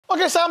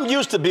Okay, so I'm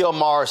used to Bill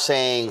Maher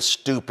saying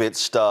stupid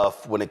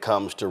stuff when it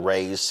comes to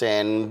race,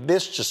 and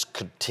this just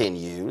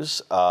continues.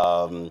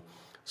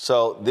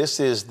 So this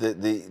is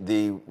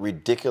the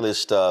ridiculous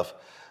stuff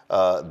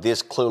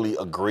this clearly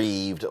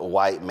aggrieved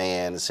white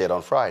man said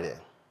on Friday.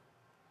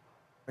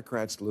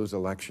 Democrats lose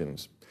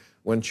elections.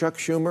 When Chuck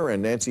Schumer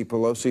and Nancy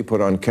Pelosi put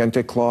on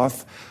kente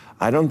cloth,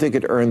 I don't think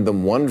it earned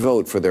them one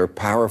vote for their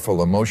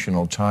powerful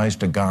emotional ties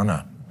to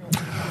Ghana.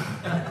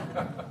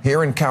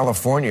 Here in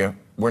California,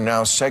 we're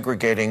now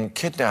segregating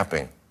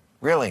kidnapping.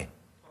 Really.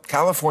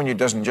 California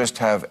doesn't just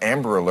have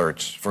Amber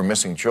Alerts for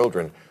missing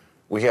children.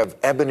 We have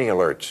Ebony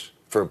Alerts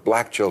for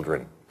black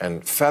children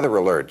and Feather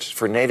Alerts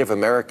for Native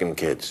American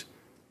kids.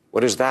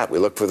 What is that? We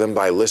look for them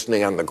by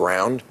listening on the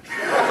ground?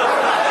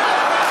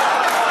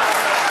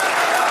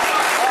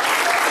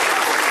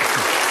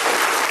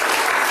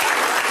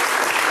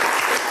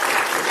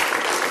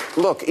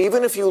 Look,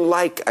 even if you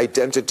like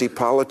identity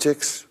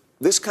politics,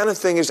 this kind of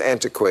thing is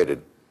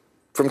antiquated.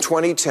 From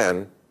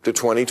 2010 to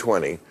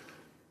 2020,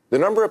 the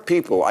number of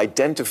people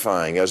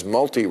identifying as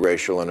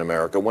multiracial in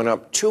America went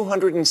up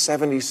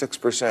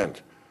 276%.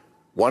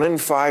 1 in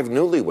 5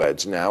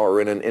 newlyweds now are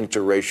in an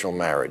interracial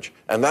marriage,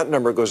 and that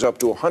number goes up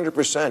to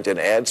 100% in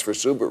ads for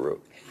Subaru.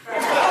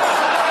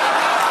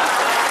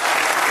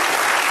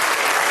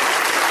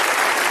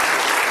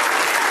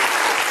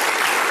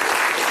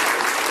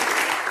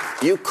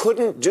 You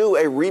couldn't do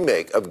a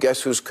remake of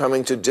Guess Who's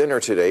Coming to Dinner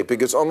today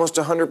because almost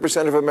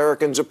 100% of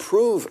Americans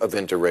approve of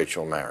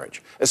interracial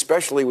marriage,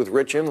 especially with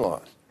rich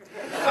in-laws.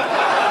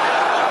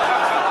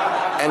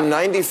 And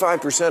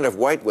 95% of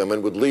white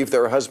women would leave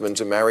their husband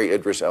to marry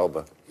Idris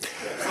Elba.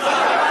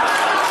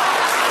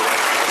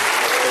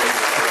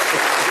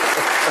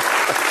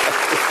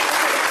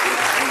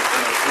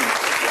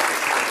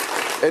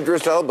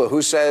 Idris Elba,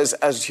 who says,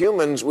 as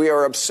humans, we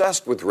are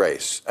obsessed with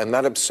race, and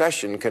that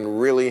obsession can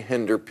really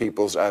hinder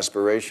people's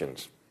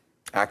aspirations.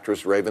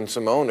 Actress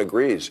Raven-Symoné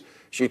agrees.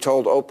 She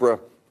told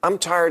Oprah, I'm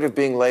tired of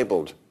being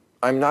labeled.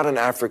 I'm not an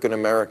African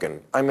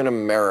American. I'm an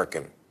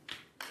American.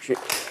 She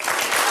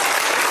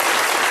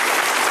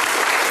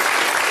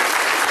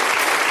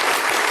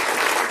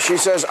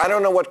says, I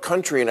don't know what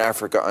country in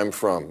Africa I'm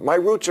from. My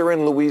roots are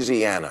in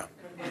Louisiana.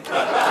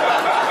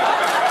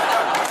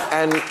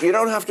 And you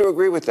don't have to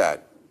agree with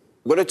that.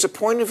 But it's a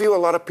point of view a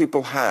lot of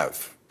people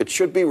have. It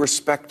should be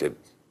respected.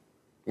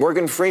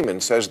 Morgan Freeman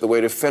says the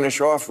way to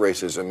finish off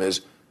racism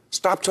is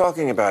stop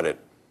talking about it.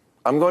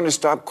 I'm going to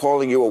stop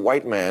calling you a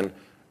white man,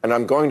 and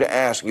I'm going to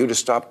ask you to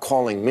stop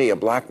calling me a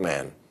black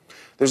man.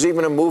 There's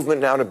even a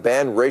movement now to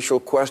ban racial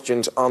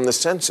questions on the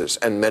census,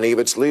 and many of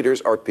its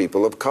leaders are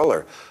people of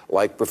color,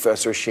 like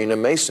Professor Sheena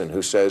Mason,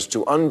 who says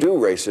to undo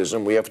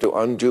racism, we have to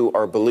undo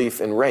our belief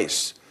in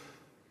race.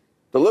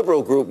 The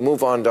liberal group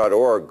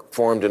MoveOn.org,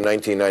 formed in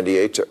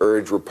 1998 to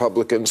urge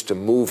Republicans to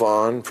move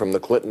on from the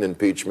Clinton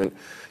impeachment.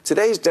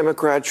 Today's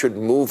Democrats should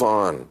move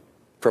on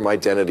from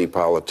identity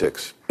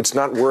politics. It's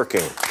not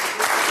working.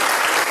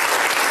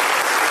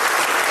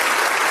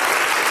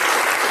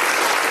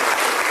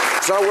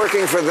 It's not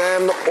working for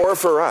them or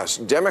for us.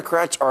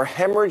 Democrats are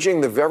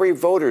hemorrhaging the very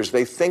voters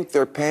they think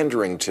they're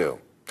pandering to.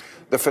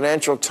 The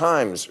Financial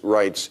Times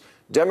writes,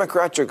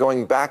 Democrats are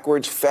going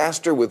backwards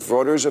faster with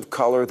voters of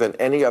color than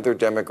any other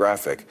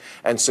demographic,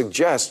 and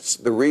suggests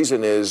the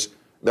reason is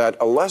that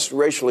a less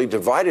racially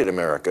divided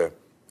America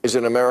is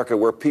an America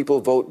where people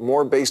vote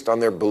more based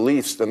on their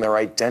beliefs than their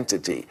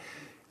identity.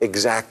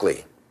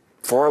 Exactly.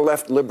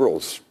 Far-left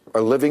liberals are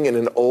living in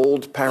an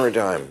old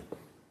paradigm.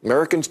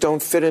 Americans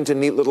don't fit into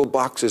neat little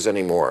boxes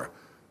anymore.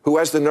 Who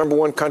has the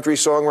 #1 country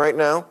song right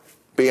now?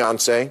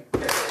 Beyonce.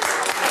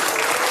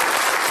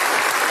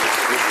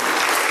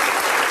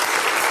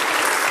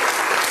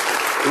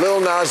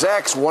 Lil Nas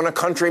X won a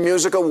country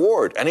music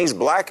award, and he's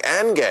black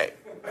and gay.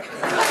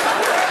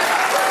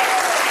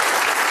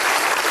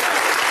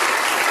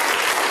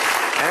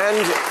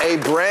 And a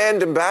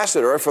brand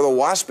ambassador for the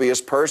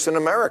waspiest purse in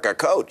America,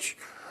 Coach.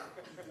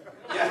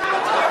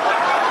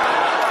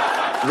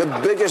 The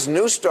biggest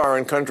news star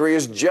in country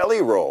is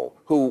Jelly Roll,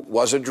 who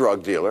was a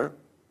drug dealer,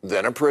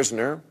 then a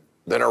prisoner,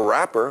 then a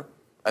rapper,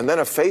 and then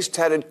a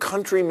face-tatted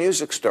country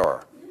music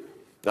star.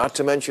 Not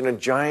to mention a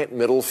giant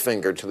middle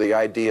finger to the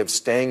idea of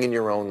staying in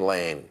your own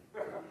lane.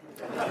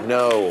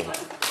 No.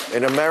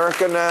 In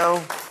America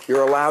now,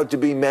 you're allowed to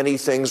be many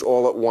things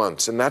all at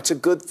once, and that's a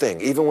good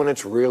thing, even when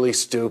it's really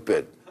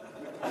stupid.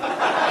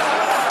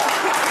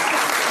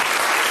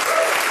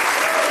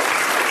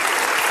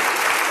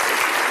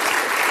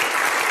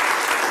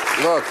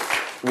 Look,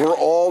 we're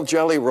all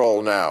Jelly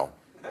Roll now.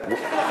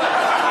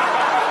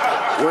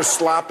 We're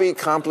sloppy,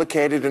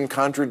 complicated, and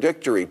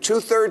contradictory.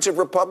 2/3 of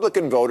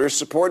Republican voters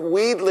support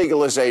weed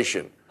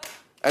legalization.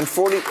 And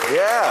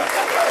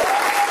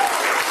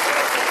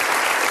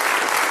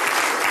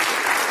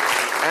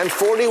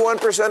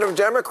 41% of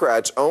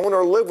Democrats own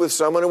or live with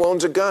someone who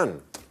owns a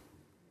gun.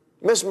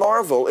 Miss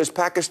Marvel is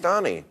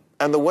Pakistani,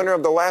 and the winner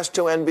of the last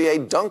 2 NBA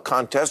dunk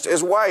contests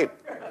is white.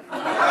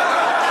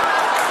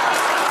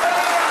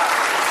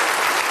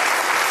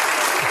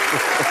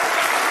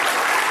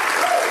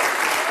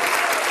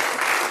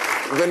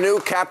 The new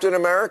Captain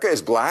America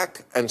is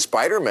black, and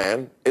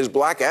Spider-Man is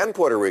black and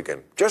Puerto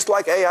Rican, just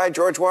like AI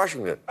George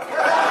Washington.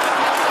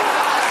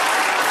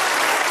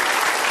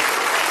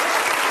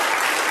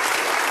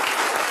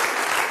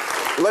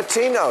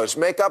 Latinos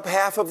make up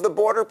half of the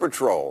Border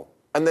Patrol,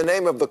 and the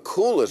name of the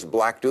coolest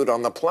black dude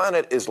on the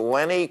planet is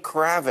Lenny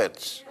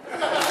Kravitz.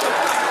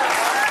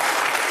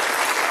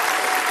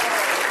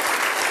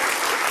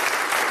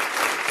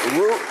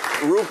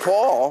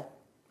 RuPaul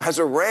has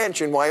a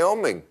ranch in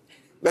Wyoming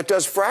that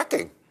does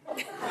fracking. Really?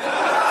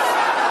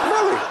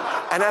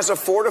 And has a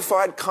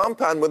fortified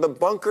compound with a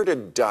bunker to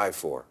die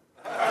for.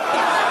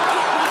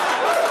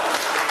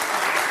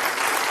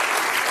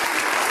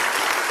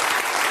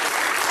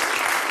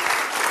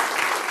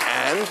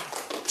 And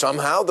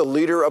somehow the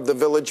leader of the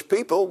Village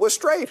People was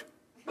straight.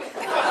 Really?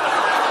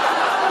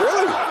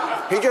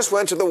 He just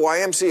went to the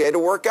YMCA to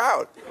work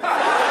out.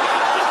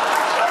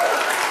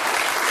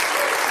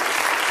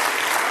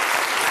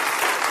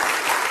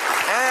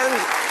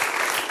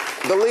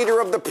 The leader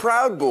of the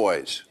Proud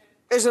Boys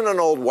isn't an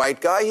old white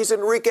guy. He's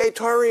Enrique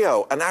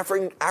Tarrio, an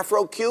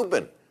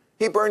Afro-Cuban.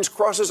 He burns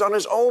crosses on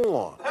his own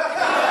lawn.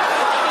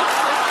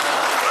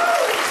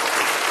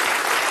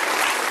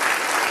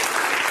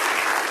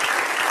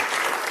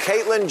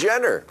 Caitlyn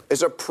Jenner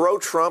is a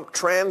pro-Trump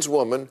trans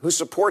woman who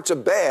supports a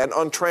ban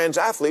on trans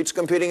athletes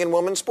competing in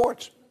women's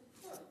sports.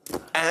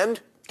 And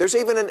there's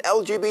even an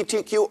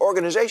LGBTQ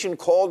organization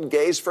called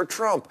Gays for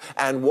Trump.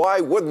 And why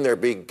wouldn't there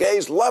be?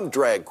 Gays love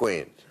drag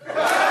queens.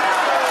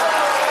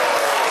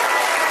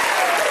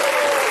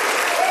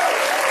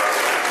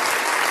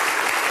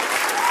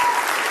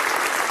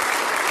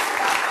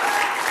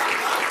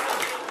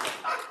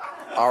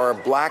 Our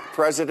black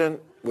president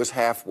was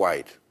half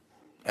white,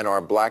 and our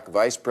black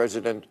vice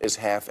president is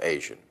half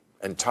Asian.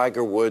 And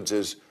Tiger Woods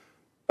is,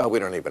 oh, we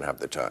don't even have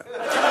the time.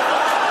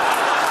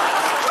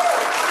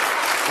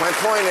 My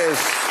point is,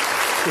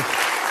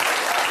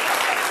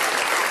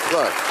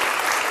 look,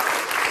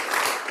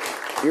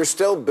 you're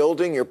still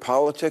building your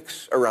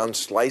politics around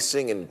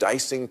slicing and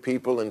dicing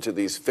people into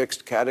these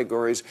fixed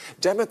categories.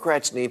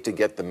 Democrats need to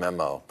get the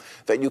memo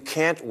that you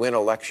can't win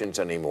elections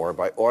anymore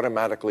by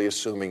automatically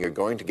assuming you're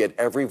going to get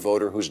every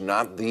voter who's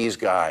not these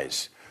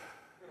guys.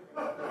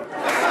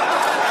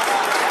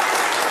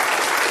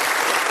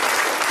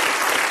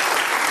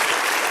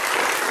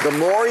 The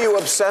more you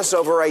obsess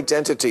over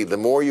identity, the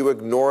more you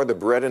ignore the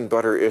bread and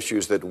butter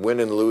issues that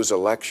win and lose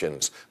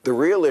elections. The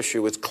real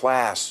issue is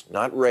class,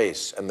 not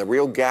race. And the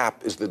real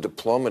gap is the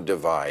diploma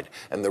divide.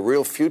 And the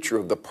real future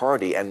of the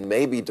party and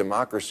maybe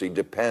democracy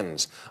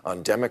depends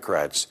on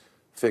Democrats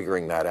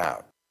figuring that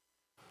out.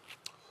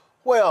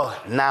 Well,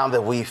 now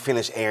that we've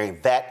finished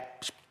airing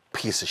that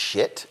piece of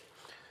shit,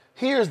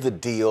 here's the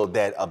deal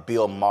that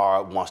Bill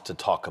Maher wants to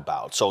talk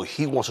about. So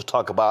he wants to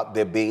talk about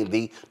there being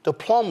the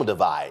diploma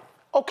divide.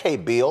 Okay,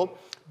 Bill,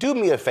 do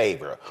me a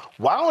favor.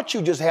 Why don't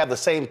you just have the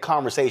same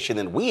conversation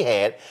that we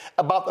had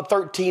about the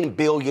 $13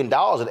 billion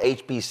that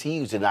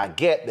HBCUs did not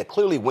get that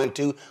clearly went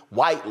to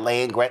white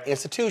land-grant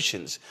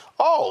institutions?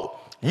 Oh,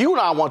 you and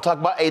I want to talk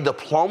about a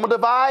diploma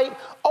divide?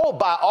 Oh,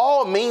 by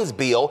all means,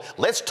 Bill,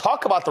 let's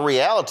talk about the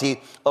reality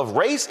of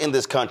race in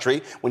this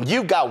country when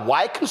you've got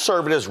white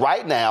conservatives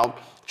right now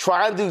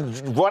trying to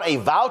run a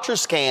voucher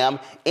scam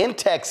in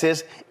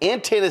Texas, in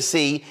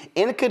Tennessee,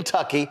 in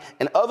Kentucky,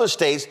 and other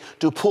states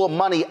to pull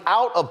money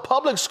out of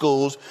public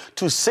schools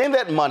to send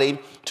that money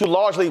to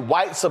largely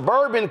white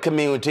suburban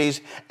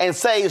communities and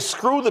say,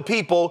 screw the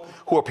people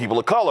who are people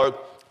of color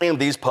in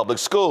these public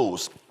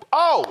schools.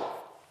 Oh,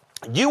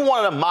 you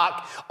wanted to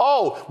mock,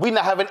 oh, we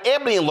now have an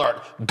Ebony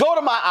Alert. Go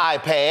to my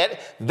iPad.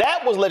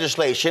 That was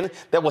legislation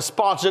that was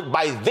sponsored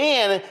by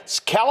then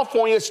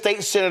California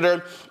State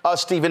Senator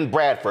Stephen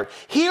Bradford.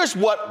 Here's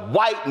what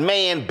white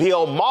man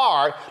Bill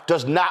Maher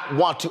does not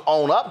want to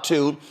own up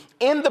to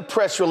in the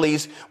press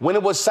release when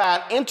it was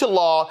signed into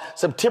law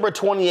September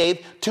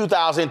 28,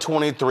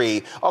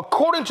 2023.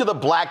 According to the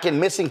Black and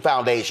Missing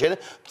Foundation,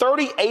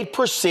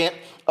 38%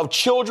 of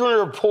children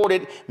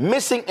reported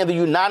missing in the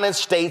United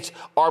States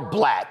are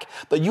black.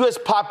 The U.S.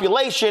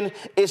 population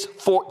is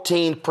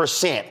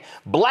 14%.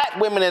 Black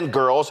women and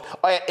girls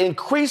are at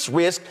increased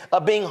risk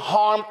of being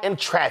harmed and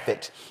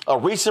trafficked. A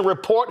recent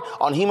report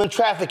on human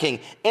trafficking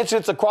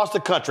incidents across the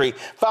country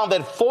found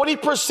that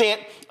 40%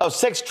 of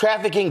sex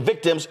trafficking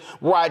victims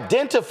were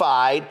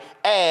identified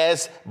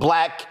as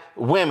black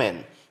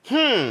women.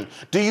 Do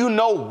you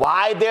know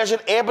why there's an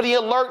Ebony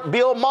Alert,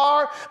 Bill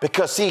Maher?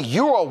 Because, see,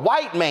 you're a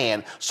white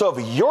man. So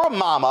if your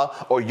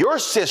mama or your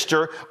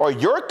sister or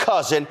your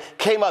cousin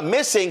came up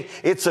missing,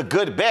 it's a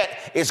good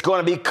bet it's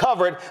going to be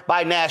covered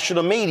by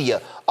national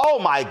media. Oh,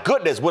 my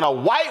goodness, when a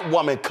white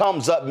woman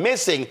comes up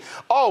missing,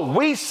 oh,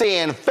 we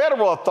send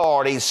federal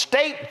authorities,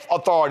 state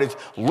authorities,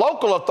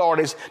 local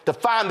authorities to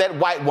find that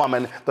white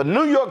woman. The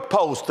New York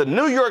Post, the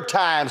New York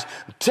Times,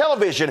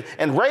 television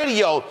and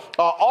radio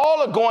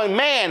all are going,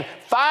 man,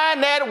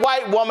 find that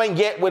white woman.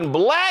 Yet when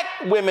black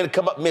women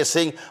come up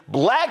missing,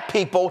 black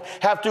people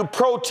have to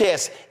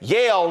protest,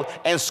 yell,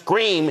 and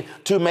scream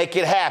to make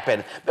it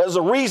happen. There's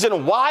a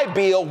reason why,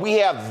 Bill, we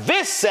have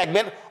this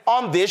segment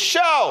on this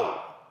show.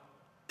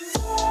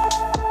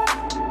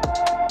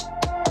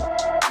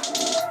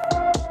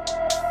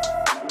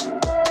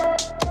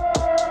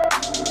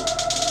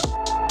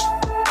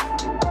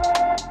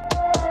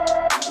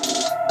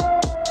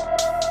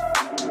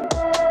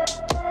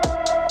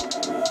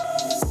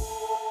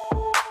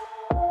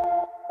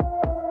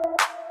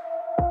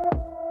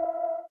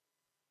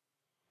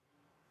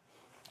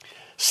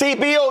 See,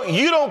 Bill,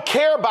 you don't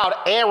care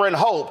about Aaron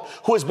Hope,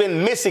 who has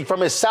been missing from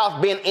his South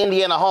Bend,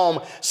 Indiana home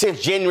since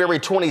January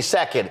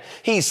 22nd.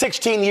 He's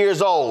 16 years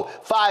old,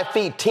 5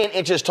 feet 10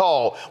 inches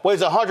tall,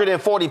 weighs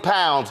 140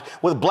 pounds,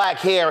 with black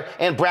hair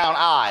and brown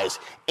eyes.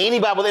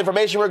 Anybody with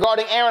information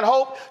regarding Aaron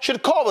Hope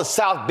should call the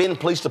South Bend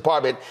Police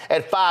Department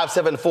at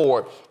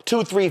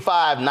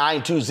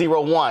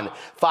 574-235-9201,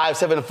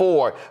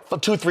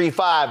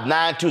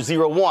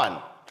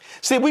 574-235-9201.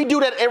 See, we do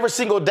that every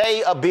single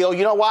day, Bill.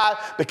 You know why?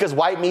 Because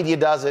white media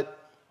does it.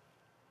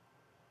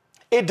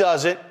 It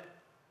doesn't.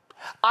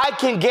 I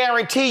can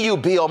guarantee you,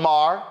 Bill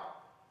Maher,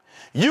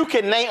 you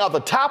can name off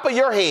the top of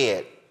your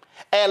head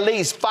at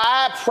least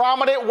 5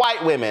 prominent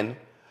white women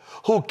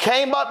who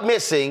came up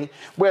missing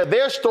where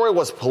their story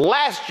was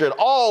plastered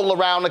all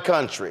around the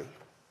country.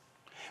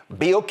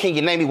 Bill, can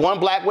you name me one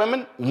black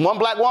woman? One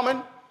black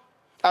woman?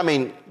 I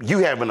mean, you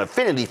have an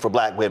affinity for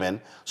black women,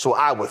 so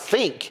I would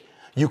think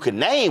you could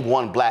name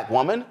one black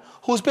woman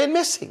who's been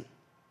missing.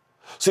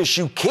 Since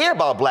you care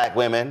about black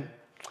women,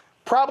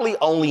 probably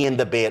only in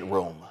the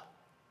bedroom.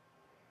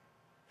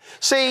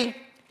 See,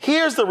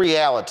 here's the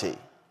reality.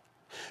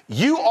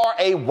 You are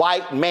a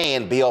white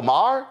man, Bill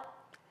Maher,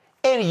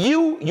 and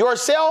you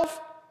yourself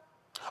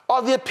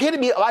are the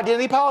epitome of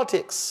identity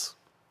politics.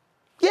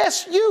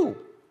 Yes, you.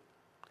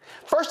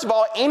 First of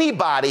all,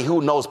 anybody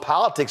who knows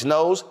politics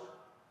knows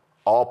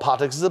all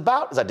politics is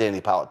about is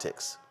identity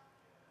politics.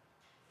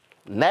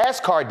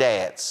 NASCAR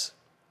dads,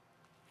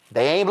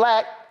 they ain't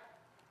black.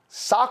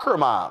 Soccer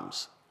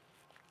moms,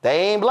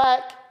 they ain't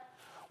black.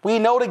 We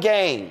know the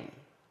game.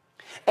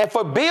 And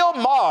for Bill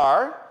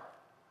Maher,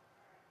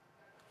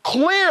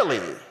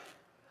 clearly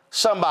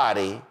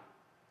somebody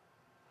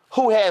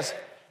who has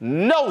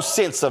no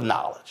sense of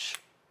knowledge,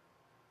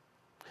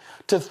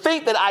 to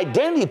think that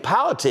identity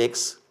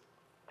politics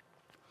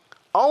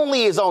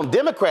only is on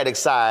Democratic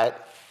side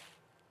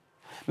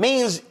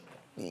means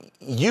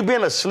you've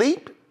been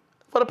asleep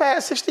for the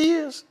past 60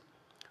 years.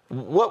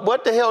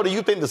 What the hell do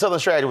you think the Southern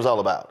strategy was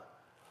all about?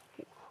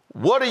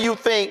 What do you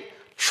think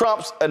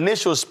Trump's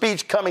initial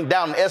speech coming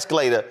down the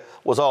escalator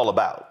was all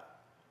about?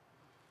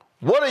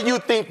 What do you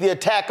think the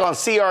attack on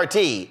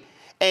CRT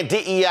and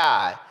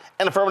DEI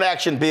and affirmative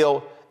action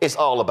bill is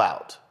all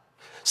about?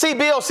 See,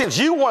 Bill, since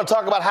you want to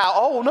talk about how,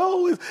 oh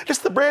no, it's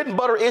the bread and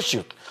butter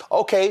issue.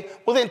 Okay,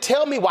 well then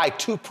tell me why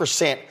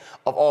 2%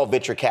 of all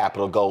venture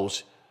capital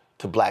goes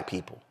to black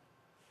people.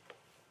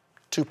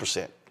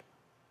 2%.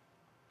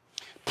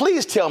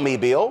 Please tell me,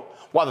 Bill,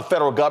 why the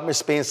federal government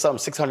spends some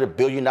 $600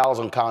 billion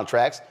on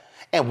contracts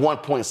and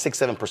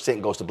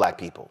 1.67% goes to black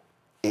people.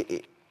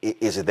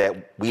 Is it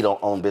that we don't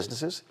own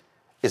businesses?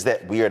 Is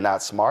that we are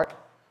not smart?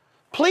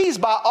 Please,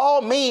 by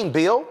all means,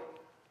 Bill,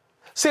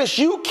 since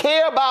you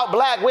care about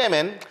black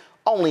women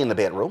only in the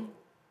bedroom,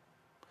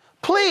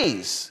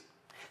 please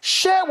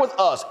share with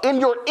us in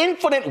your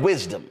infinite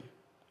wisdom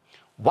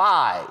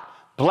why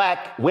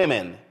black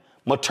women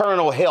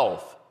maternal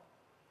health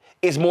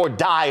is more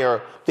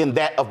dire than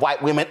that of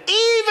white women,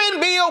 even,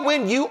 Bill,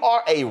 when you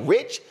are a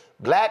rich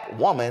black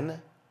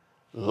woman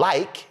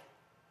like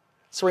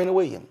Serena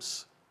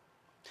Williams.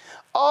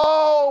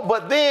 Oh,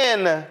 but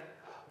then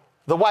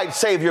the white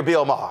savior,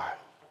 Bill Maher,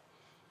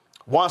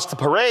 wants to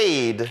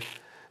parade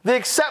the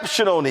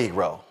exceptional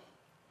Negro.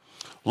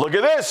 Look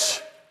at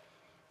this.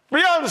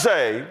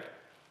 Beyonce,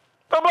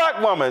 a black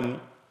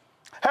woman,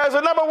 has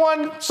a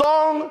 #1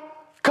 song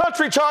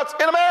country charts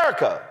in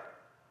America.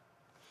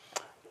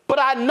 But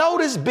I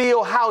noticed,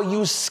 Bill, how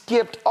you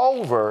skipped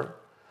over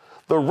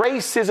the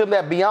racism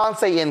that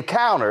Beyonce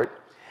encountered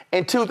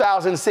in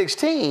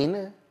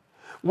 2016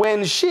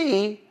 when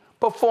she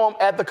performed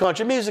at the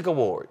Country Music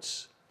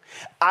Awards.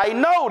 I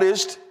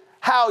noticed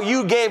how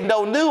you gave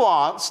no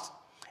nuance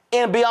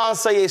in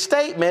Beyonce's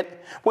statement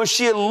when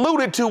she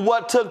alluded to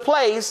what took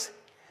place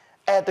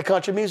at the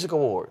Country Music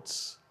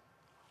Awards.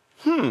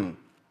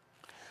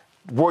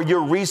 Were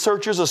your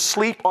researchers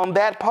asleep on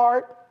that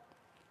part?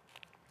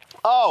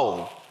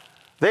 Oh,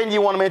 then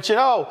you want to mention,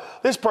 oh,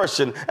 this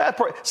person, that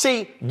person.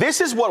 See, this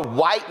is what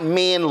white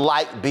men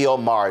like Bill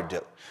Maher do.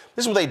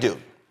 This is what they do.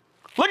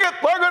 Look at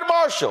Thurgood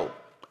Marshall.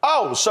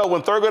 Oh, so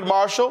when Thurgood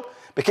Marshall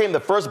became the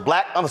first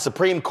black on the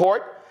Supreme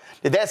Court,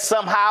 did that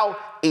somehow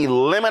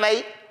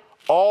eliminate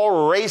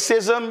all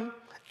racism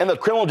in the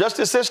criminal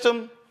justice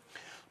system?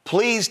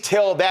 Please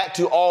tell that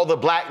to all the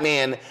black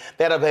men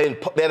that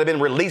have been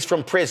released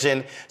from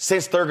prison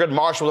since Thurgood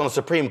Marshall was on the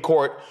Supreme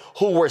Court,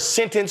 who were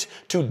sentenced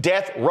to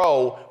death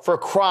row for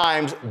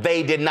crimes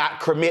they did not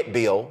commit,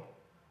 Bill.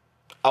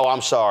 Oh,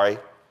 I'm sorry.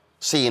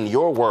 See, in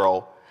your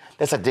world,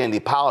 that's identity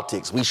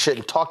politics. We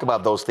shouldn't talk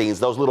about those things,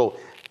 those little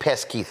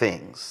pesky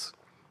things.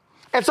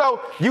 And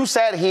so you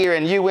sat here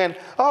and you went,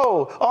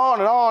 oh, on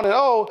and on and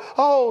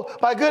oh,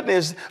 my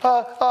goodness,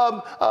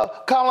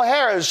 Kamala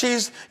Harris,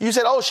 you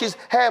said, oh, she's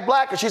half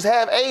black or she's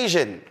half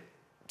Asian.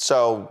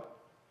 So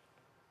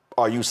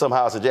are you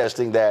somehow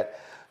suggesting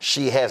that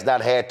she has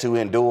not had to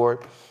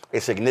endure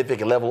a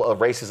significant level of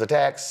racist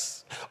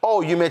attacks?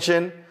 Oh, you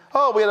mentioned,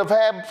 oh, we had a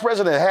half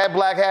president, half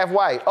black, half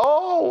white.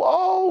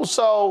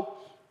 So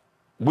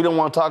we don't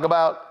want to talk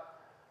about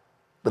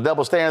the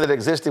double standard that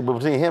existed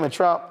between him and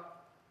Trump?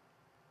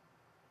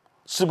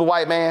 Super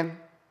white man,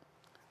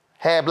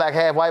 half black,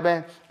 half white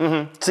man.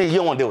 See, you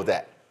don't want to deal with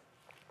that.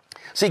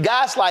 See,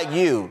 guys like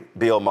you,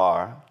 Bill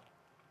Maher,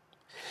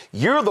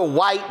 you're the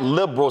white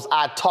liberals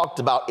I talked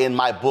about in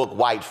my book,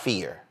 White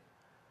Fear.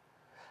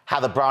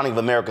 How the browning of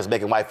America is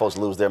making white folks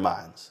lose their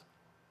minds.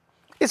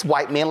 It's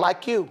white men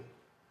like you.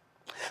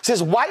 See,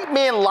 it's white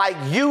men like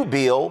you,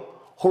 Bill,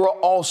 who are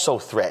also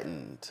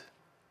threatened.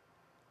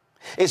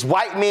 It's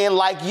white men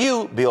like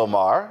you, Bill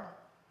Maher,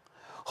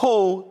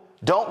 who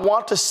don't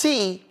want to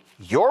see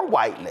your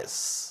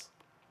whiteness,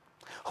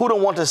 who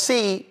don't want to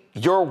see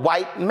your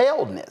white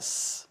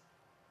maleness.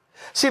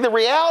 See, the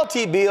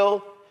reality,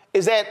 Bill,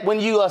 is that when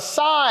you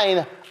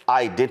assign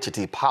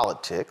identity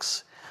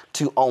politics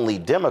to only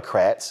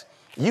Democrats,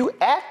 you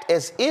act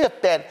as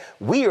if that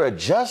we are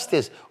just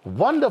this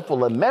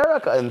wonderful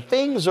America and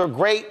things are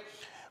great,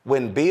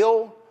 when,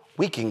 Bill,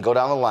 we can go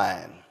down the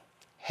line.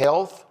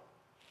 Health,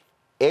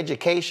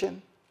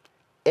 education,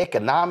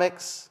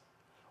 economics,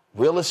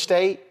 real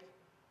estate.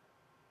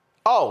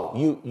 Oh,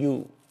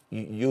 you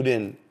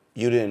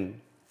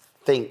didn't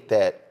think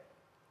that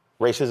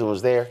racism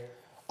was there?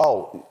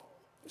 Oh,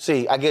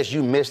 see, I guess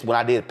you missed when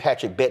I did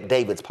Patrick Bet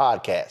David's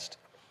podcast,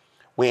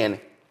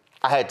 when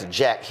I had to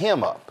jack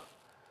him up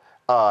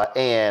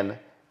and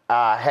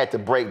I had to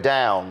break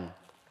down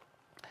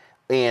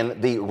in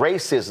the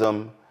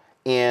racism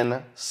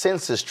in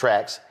census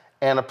tracts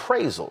and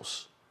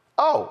appraisals.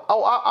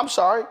 I'm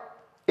sorry.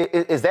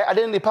 Is that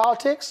identity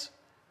politics?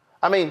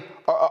 I mean,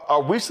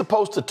 are we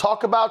supposed to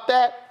talk about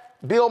that,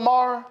 Bill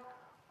Maher?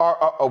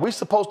 Are we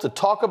supposed to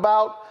talk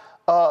about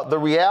the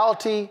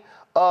reality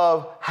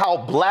of how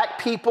black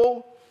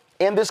people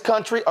in this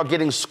country are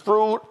getting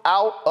screwed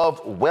out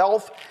of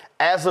wealth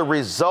as a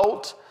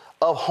result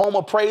of home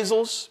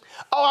appraisals?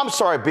 Oh, I'm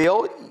sorry,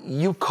 Bill.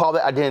 You call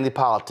that identity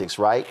politics,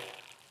 right?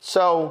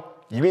 So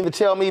you mean to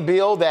tell me,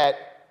 Bill,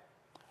 that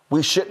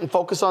we shouldn't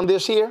focus on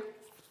this here?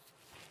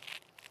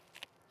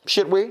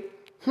 Should we?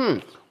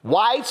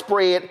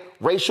 Widespread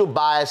racial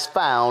bias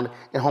found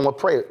in home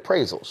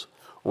appraisals.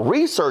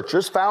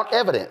 Researchers found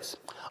evidence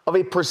of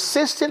a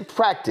persistent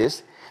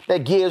practice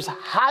that gives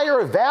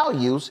higher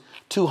values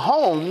to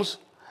homes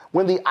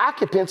when the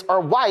occupants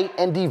are white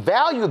and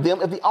devalue them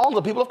if the owners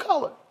are people of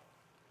color.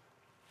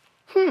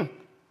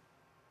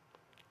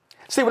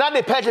 See, when I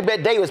did Patrick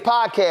Bet David's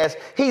podcast,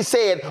 he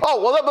said,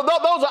 oh, well,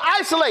 those are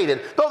isolated.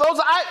 Those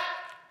are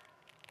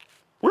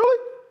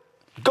Really?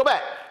 Go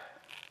back.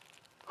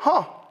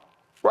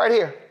 Right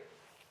here.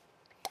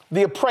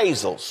 The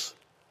appraisals,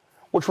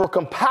 which were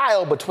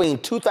compiled between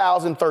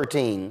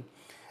 2013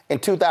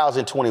 and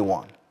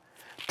 2021,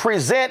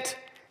 present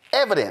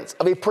evidence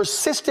of a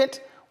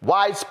persistent,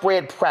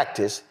 widespread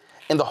practice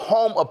in the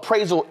home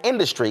appraisal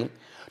industry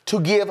to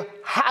give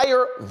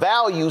higher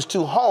values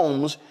to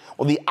homes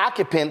when the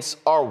occupants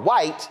are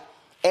white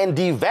and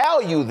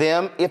devalue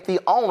them if the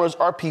owners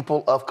are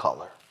people of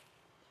color.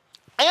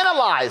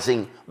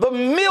 Analyzing the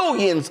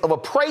millions of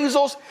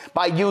appraisals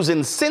by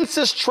using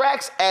census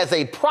tracts as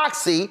a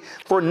proxy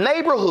for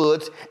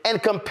neighborhoods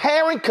and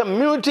comparing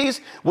communities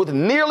with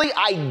nearly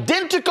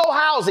identical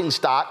housing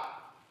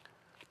stock,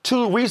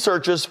 two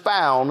researchers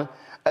found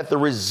that the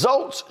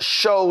results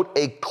showed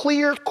a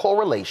clear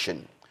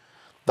correlation.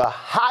 The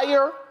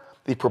higher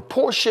the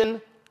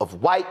proportion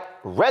of white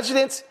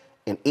residents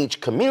in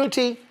each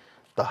community,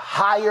 the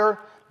higher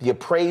the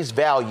appraised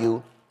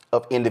value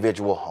of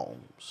individual homes.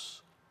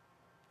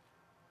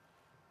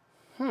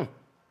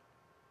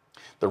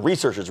 The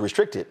researchers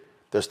restricted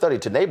their study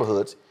to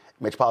neighborhoods in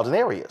metropolitan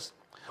areas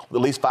with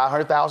at least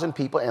 500,000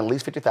 people and at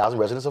least 50,000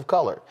 residents of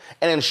color,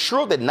 and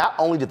ensured that not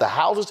only did the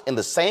houses in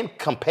the same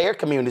compared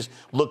communities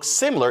look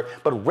similar,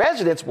 but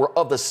residents were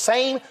of the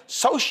same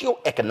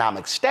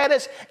socioeconomic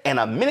status, and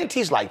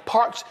amenities like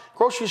parks,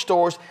 grocery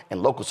stores,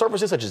 and local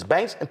services such as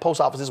banks and post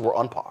offices were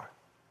on par.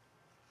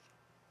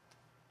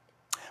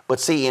 But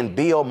see, in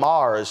Bill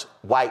Maher's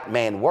white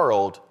man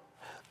world,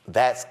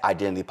 that's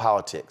identity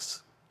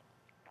politics.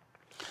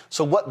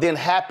 So what then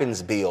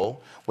happens,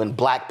 Bill, when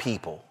black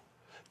people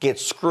get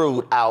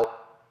screwed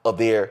out of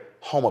their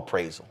home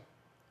appraisal?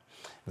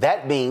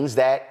 That means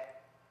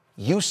that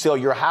you sell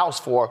your house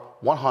for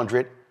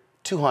 $100,000,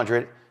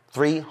 $200,000,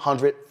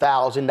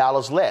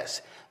 $300,000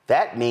 less.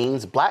 That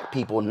means black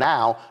people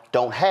now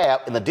don't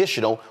have an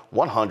additional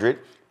 $100,000,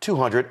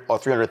 $200,000, or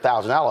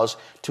 $300,000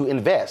 to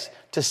invest,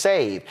 to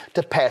save,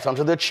 to pass on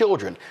to their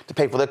children, to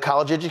pay for their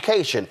college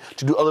education,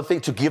 to do other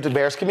things, to give to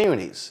various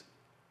communities.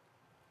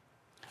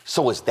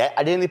 So is that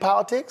identity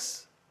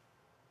politics?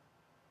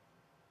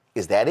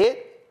 Is that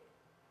it?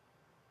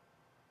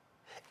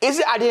 Is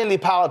it identity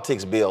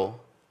politics, Bill,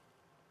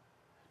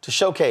 to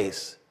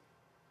showcase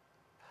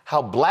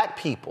how black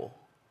people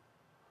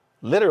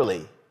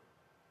literally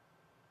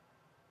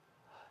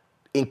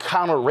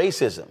encounter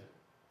racism?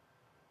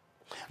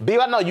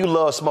 Bill, I know you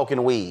love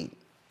smoking weed,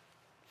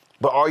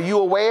 but are you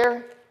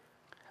aware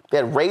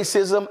that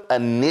racism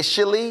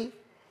initially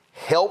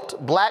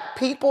helped black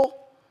people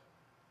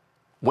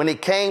when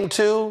it came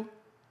to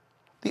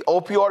the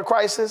opioid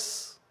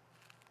crisis?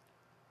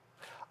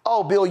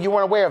 Oh, Bill, you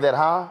weren't aware of that,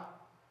 huh?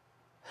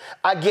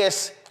 I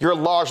guess your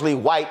largely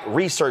white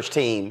research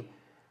team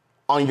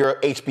on your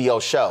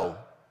HBO show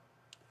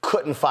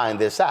couldn't find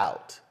this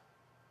out.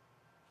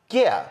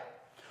 Yeah,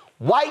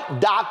 white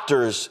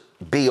doctors,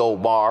 Bill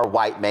Maher,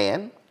 white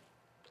man,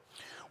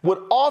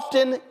 would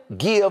often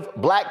give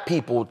black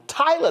people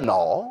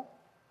Tylenol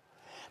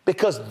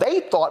because they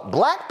thought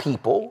black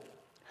people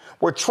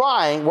were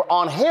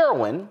on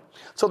heroin,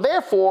 so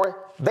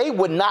therefore they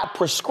would not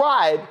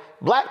prescribe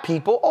black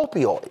people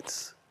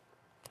opioids.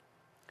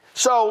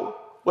 So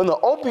when the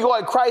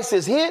opioid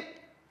crisis hit,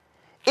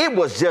 it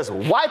was just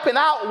wiping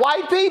out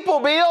white people,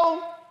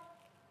 Bill,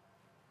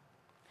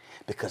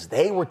 because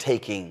they were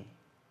taking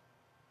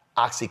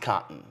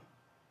OxyContin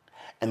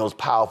and those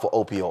powerful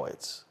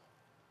opioids.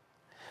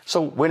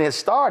 So when it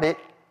started,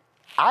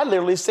 I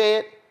literally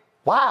said,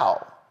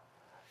 wow,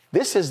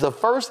 this is the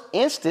first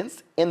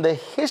instance in the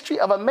history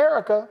of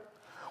America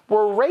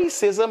where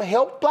racism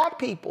helped black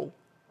people.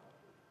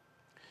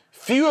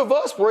 Few of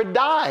us were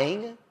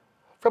dying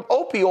from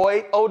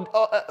opioid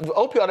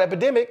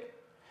epidemic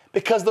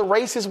because the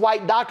racist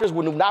white doctors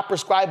would not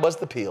prescribe us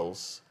the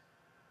pills.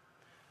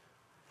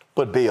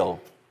 But Bill,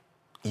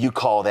 you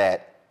call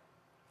that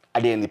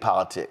identity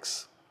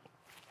politics.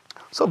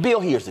 So Bill,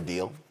 here's the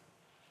deal.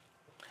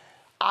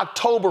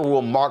 October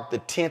will mark the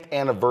 10th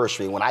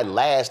anniversary when I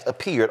last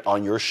appeared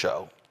on your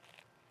show.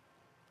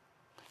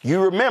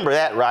 You remember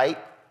that, right?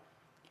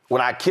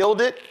 When I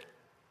killed it,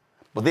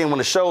 but then when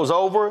the show's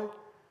over,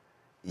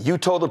 you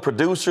told the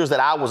producers that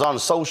I was on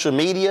social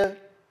media,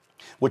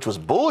 which was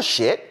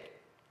bullshit,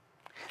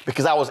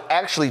 because I was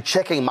actually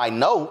checking my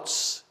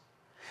notes,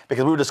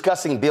 because we were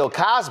discussing Bill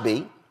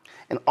Cosby,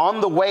 and on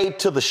the way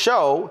to the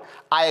show,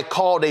 I had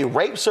called a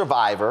rape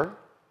survivor,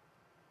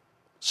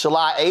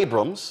 Shalai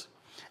Abrams,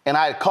 and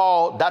I had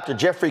called Dr.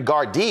 Jeffrey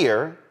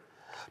Gardier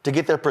to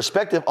get their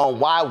perspective on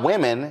why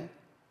women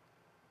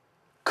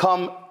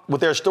come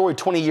with their story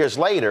 20 years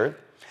later.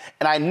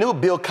 And I knew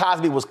Bill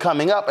Cosby was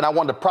coming up and I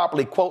wanted to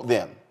properly quote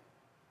them.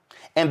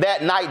 And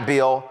that night,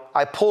 Bill,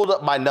 I pulled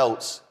up my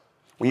notes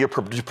when your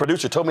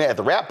producer told me at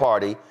the rap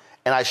party,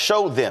 and I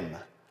showed them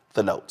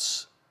the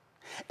notes.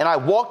 And I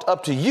walked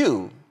up to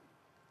you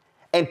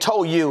and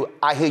told you,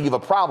 I hear you have a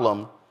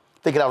problem,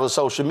 thinking I was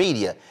on social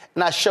media.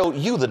 And I showed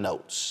you the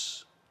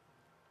notes.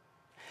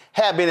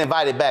 Have been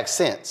invited back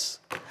since.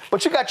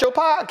 But you got your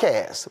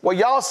podcast where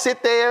y'all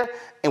sit there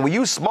and when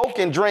you smoke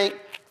and drink,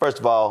 first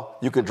of all,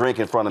 you can drink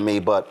in front of me,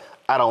 but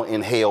I don't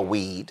inhale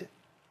weed.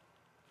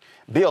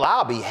 Bill,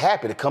 I'll be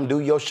happy to come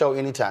do your show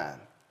anytime.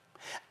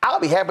 I'll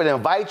be happy to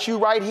invite you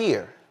right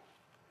here.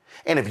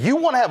 And if you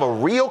want to have a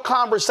real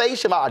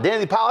conversation about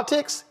identity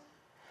politics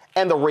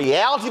and the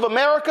reality of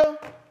America,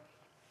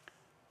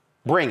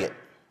 bring it.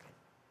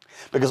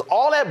 Because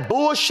all that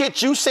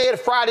bullshit you said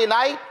Friday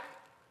night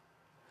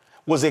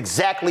was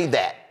exactly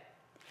that.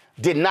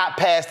 Did not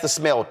pass the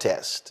smell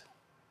test.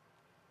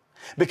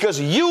 Because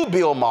you,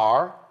 Bill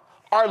Maher,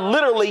 are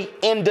literally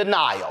in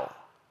denial.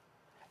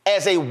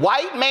 As a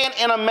white man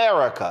in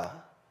America,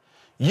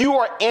 you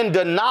are in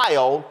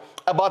denial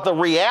about the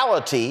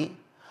reality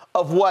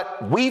of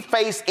what we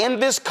face in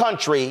this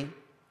country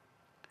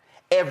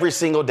every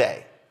single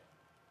day.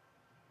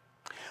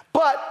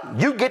 But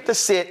you get to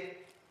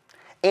sit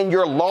in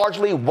your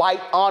largely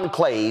white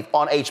enclave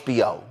on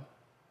HBO.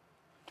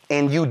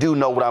 And you do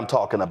know what I'm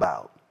talking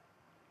about.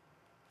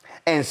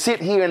 And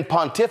sit here and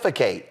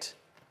pontificate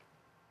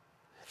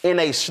in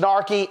a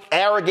snarky,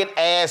 arrogant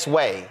ass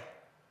way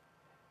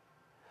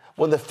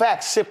when the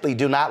facts simply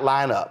do not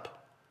line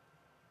up.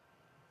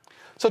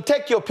 So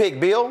take your pick,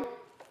 Bill.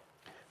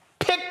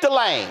 Pick the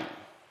lane.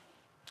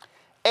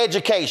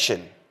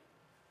 Education,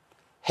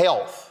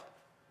 health,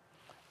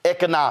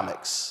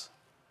 economics.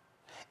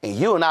 And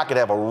you and I could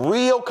have a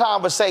real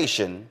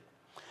conversation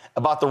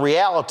about the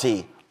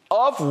reality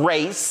of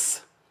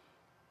race,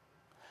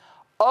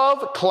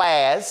 of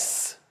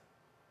class,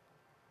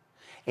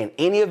 in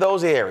any of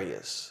those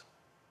areas.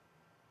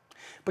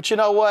 But you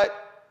know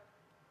what?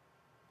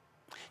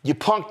 You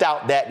punked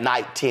out that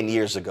night 10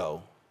 years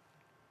ago.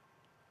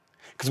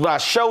 Because when I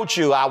showed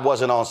you I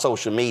wasn't on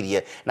social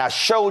media and I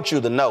showed you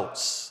the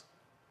notes,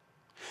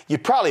 you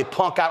probably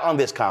punk out on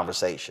this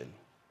conversation.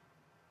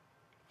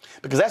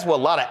 Because that's what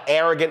a lot of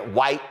arrogant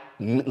white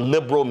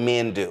liberal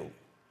men do.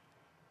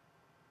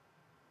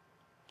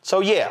 So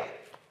yeah,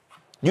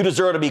 you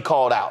deserve to be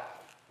called out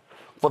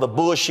for the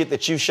bullshit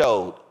that you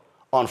showed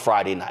on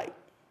Friday night.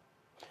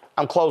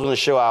 I'm closing the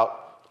show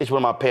out. Each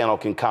one of my panel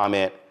can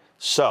comment.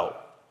 So,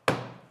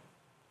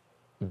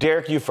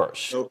 Derek, you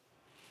first. You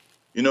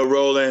know,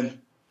 Roland,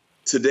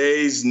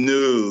 today's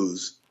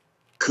news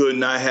could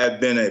not have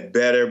been a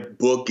better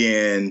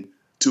bookend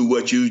to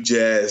what you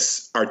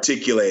just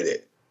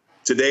articulated.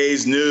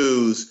 Today's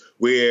news,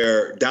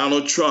 where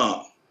Donald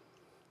Trump,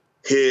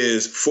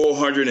 his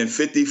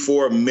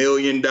 $454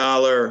 million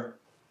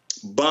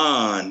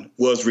bond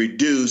was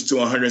reduced to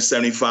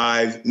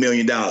 $175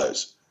 million.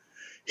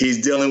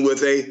 He's dealing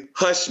with a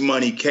hush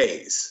money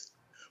case.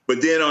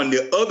 But then on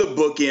the other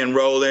bookend,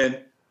 Roland,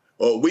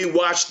 we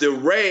watched the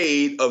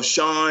raid of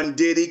Sean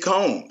Diddy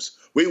Combs.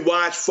 We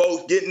watched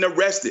folks getting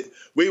arrested.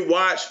 We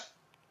watched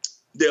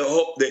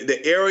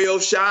the aerial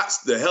shots,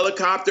 the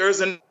helicopters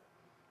and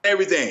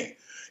everything.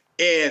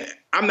 And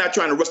I'm not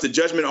trying to rush the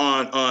judgment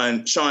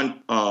on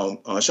Sean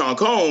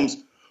Combs,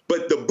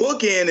 but the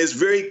bookend is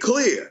very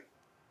clear.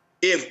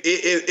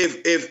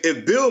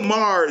 If Bill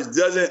Maher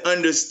doesn't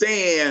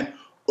understand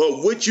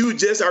what you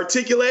just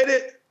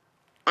articulated,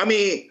 I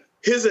mean,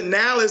 his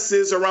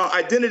analysis around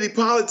identity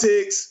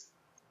politics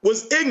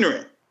was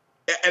ignorant.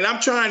 And I'm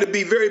trying to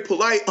be very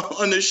polite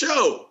on the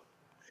show.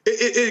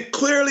 It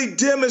clearly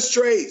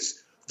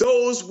demonstrates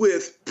those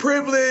with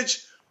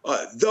privilege,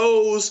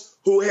 those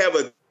who have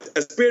a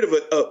spirit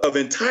of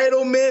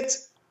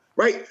entitlement,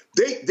 right?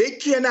 They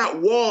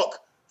cannot walk,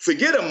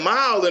 forget a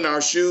mile in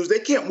our shoes, they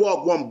can't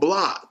walk one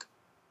block.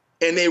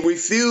 And they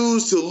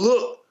refuse to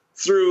look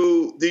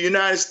through the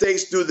United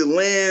States through the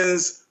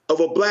lens of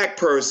a black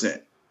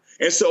person.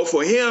 And so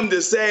for him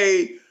to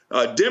say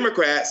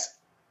Democrats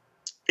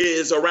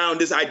is around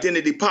this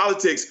identity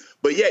politics,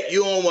 but yet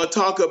you don't want to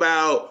talk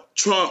about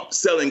Trump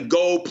selling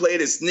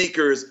gold-plated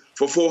sneakers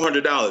for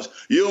 $400.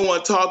 You don't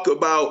want to talk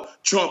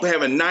about Trump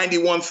having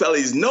 91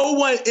 felonies. No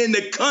one in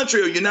the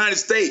country of the United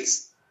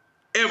States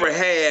ever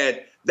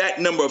had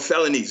that number of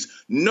felonies.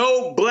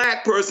 No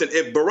black person.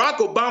 If Barack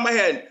Obama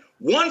had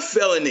one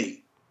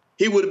felony,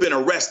 he would have been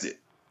arrested.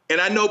 And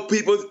I know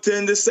people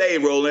tend to say,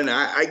 Roland,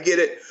 I get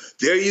it.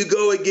 There you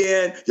go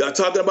again. Y'all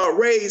talking about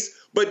race,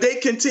 but they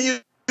continue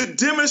to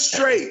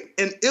demonstrate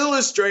and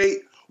illustrate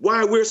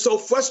why we're so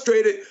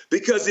frustrated,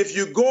 because if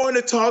you're going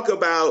to talk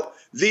about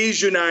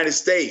these United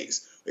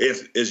States,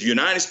 is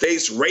United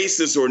States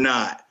racist or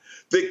not,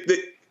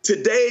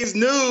 today's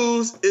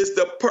news is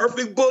the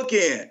perfect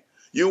bookend.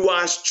 You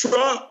watch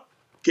Trump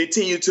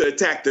continue to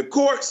attack the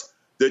courts,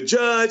 the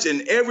judge,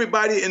 and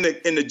everybody in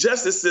the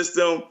justice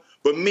system,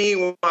 but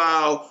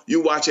meanwhile,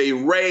 you watch a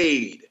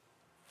raid.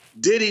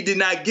 Diddy did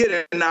not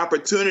get an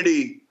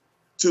opportunity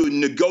to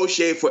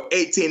negotiate for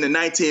 18 to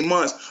 19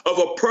 months of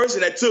a person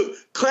that took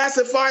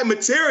classified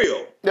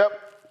material. Yep.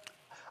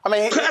 I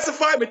mean,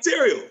 classified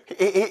material.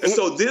 And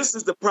so this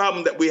is the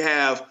problem that we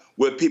have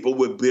with people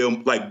with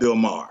Bill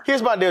Maher.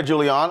 Here's my dear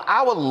Julian.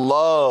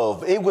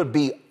 It would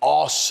be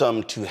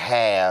awesome to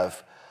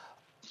have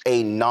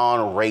a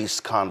non-race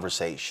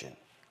conversation.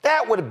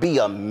 That would be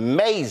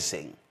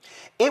amazing.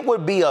 It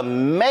would be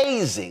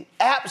amazing,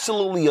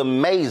 absolutely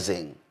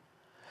amazing,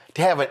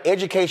 to have an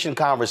education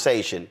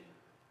conversation,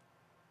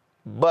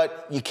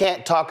 but you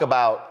can't talk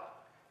about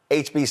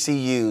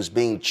HBCUs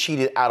being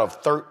cheated out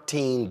of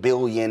 $13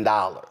 billion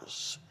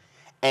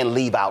and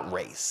leave out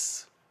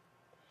race.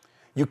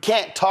 You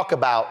can't talk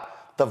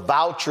about the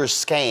voucher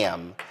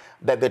scam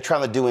that they're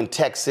trying to do in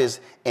Texas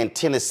and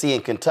Tennessee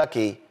and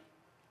Kentucky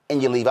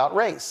and you leave out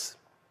race.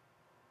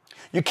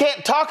 You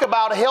can't talk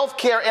about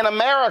healthcare in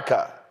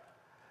America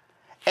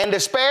and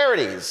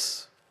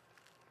disparities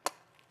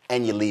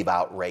and you leave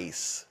out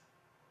race.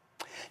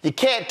 You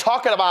can't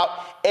talk about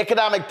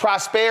economic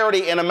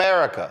prosperity in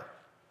America,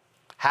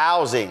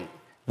 housing,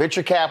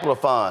 venture capital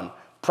fund,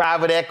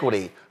 private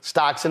equity,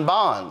 stocks and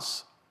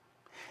bonds,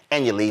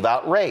 and you leave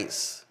out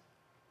race.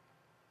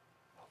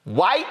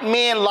 White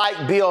men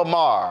like Bill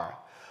Maher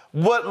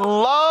would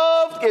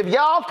love if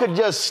y'all could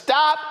just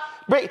stop.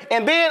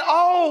 And then,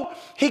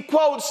 he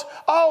quotes,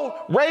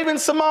 Raven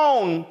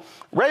Simone.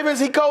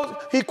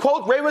 He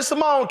quotes Raven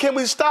Simone. Can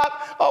we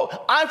stop?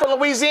 Oh, I'm from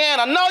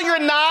Louisiana. No, you're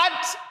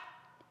not.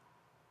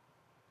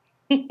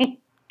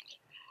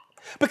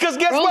 Because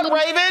guess what,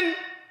 Raven?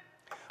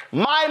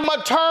 My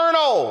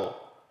maternal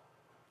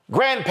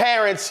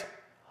grandparents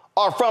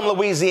are from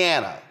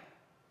Louisiana.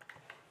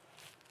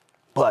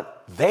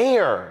 But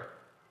their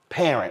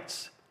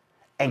parents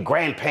and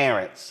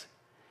grandparents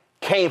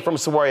came from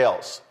somewhere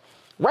else.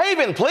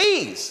 Raven,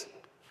 please,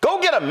 go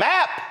get a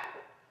map.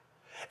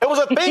 It was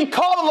a thing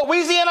called the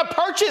Louisiana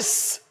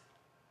Purchase.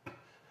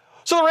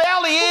 So the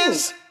reality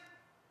is,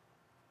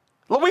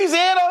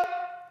 Louisiana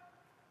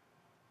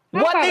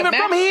wasn't even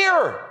from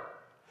here.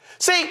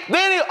 See,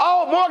 then,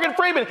 Morgan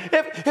Freeman,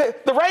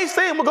 if the race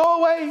thing will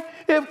go away,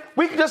 if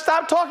we could just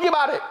stop talking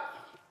about it.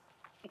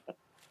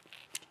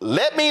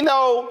 Let me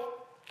know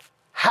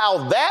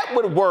how that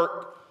would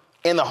work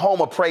in the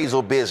home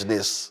appraisal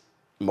business,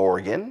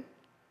 Morgan.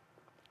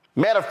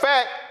 Matter of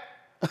fact,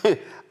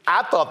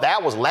 I thought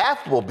that was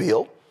laughable,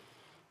 Bill,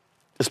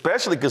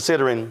 especially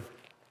considering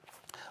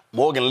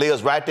Morgan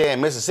lives right there in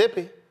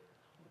Mississippi.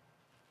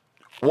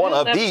 One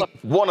of the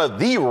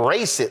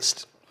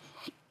racist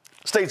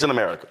states in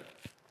America.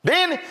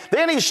 Then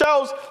he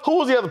shows, who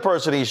was the other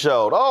person he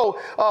showed?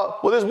 Well,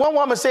 this one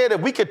woman said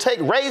that we could take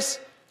race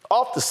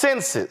off the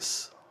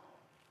census.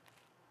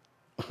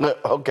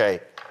 Okay.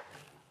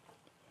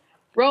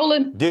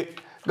 Roland,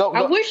 go.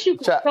 I wish you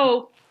could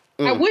show.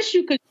 I wish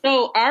you could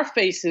show our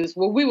faces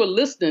when we were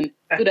listening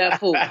to that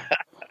fool.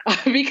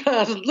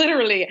 Because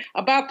literally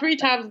about 3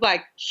 times,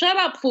 like, shut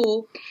up,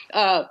 fool.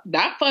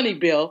 Not funny,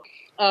 Bill.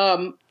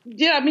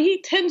 Yeah, I mean,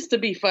 he tends to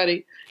be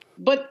funny,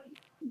 but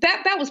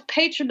that was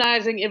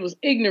patronizing. It was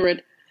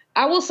ignorant.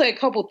 I will say a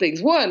couple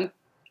things. One,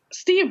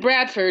 Steve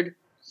Bradford,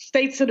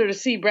 State Senator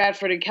Steve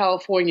Bradford in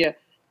California,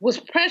 was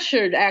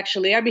pressured,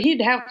 actually. I mean,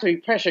 he'd have to be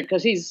pressured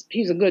because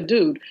he's a good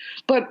dude.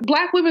 But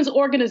Black women's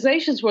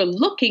organizations were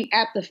looking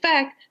at the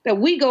fact that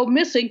we go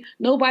missing,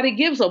 nobody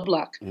gives a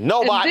bluck.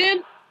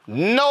 Nobody.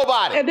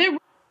 Nobody.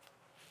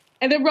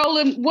 And then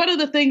Roland, one of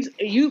the things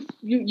you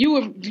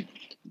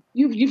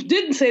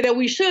didn't say that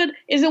we should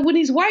is that when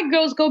these white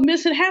girls go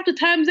missing, half the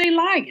times they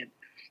lying.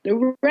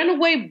 The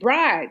runaway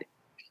bride,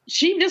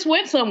 she just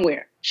went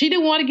somewhere. She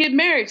didn't want to get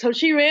married, so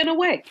she ran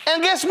away.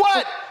 And guess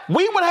what?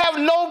 We would have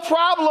no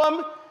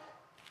problem.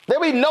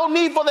 There'd be no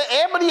need for the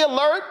Ebony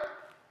Alert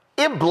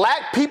if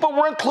Black people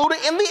were included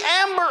in the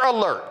Amber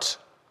Alert.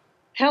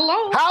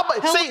 Hello.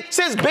 See,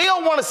 since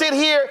Bill want to sit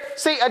here,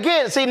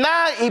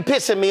 now he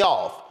pissing me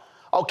off.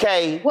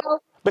 Okay.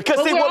 Well, because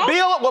what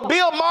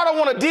Bill Maher don't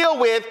want to deal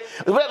with,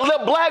 that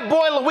little Black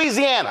boy in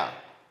Louisiana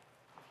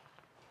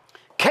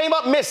came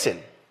up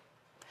missing.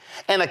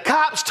 And the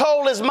cops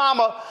told his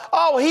mama,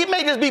 oh, he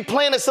may just be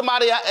playing at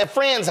a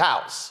friend's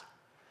house.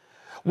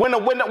 When the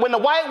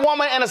white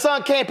woman and the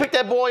son came pick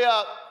that boy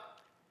up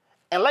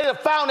and later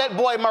found that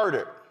boy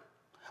murdered.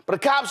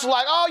 But the cops were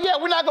like, oh,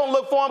 yeah, we're not going to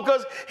look for him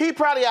because he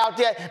probably out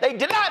there. They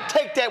did not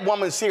take that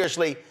woman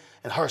seriously,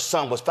 and her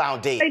son was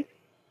found dead.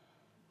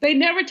 They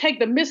never take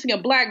the missing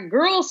of Black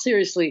girls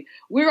seriously.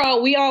 We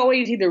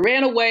always either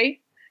ran away,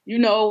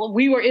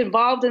 we were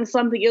involved in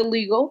something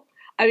illegal.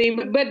 I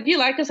mean, but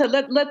like I said,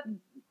 let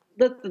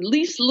the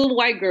least little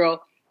white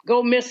girl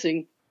go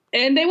missing,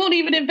 and they won't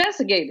even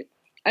investigate it.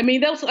 I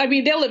mean,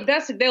 they'll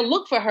investigate, they'll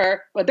look for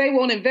her, but they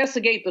won't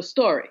investigate the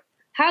story.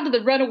 How did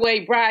the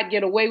runaway bride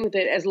get away with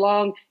it as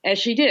long as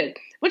she did?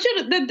 But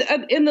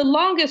in the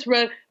longest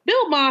run,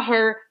 Bill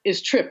Maher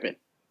is tripping,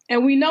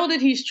 and we know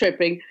that he's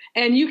tripping.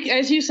 And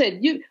as you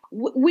said,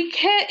 we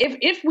can't,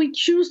 if we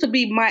choose to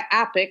be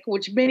myopic,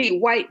 which many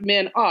white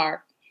men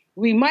are,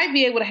 we might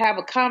be able to have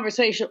a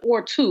conversation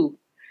or two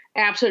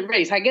absent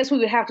race. I guess we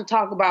would have to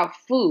talk about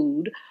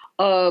food,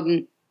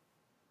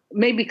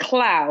 maybe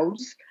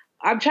clouds.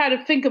 I'm trying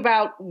to think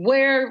about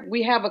where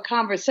we have a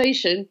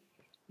conversation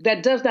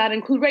that does not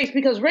include race,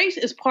 because race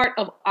is part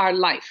of our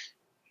life.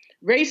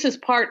 Race is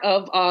part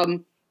of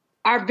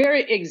our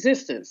very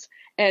existence.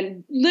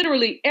 And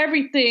literally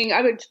everything,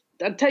 I'll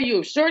tell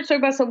you a short story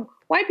about some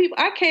white people.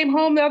 I came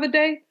home the other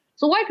day,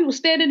 so white people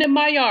standing in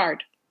my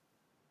yard.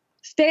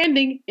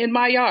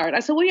 I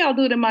said, what y'all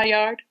doing in my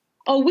yard?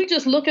 Oh, we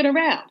just looking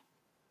around.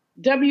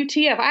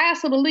 WTF. I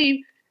asked them to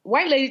leave.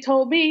 White lady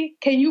told me,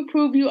 can you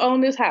prove you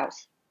own this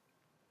house?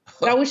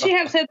 Now, would she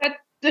have said that?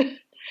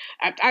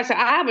 I said,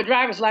 I have a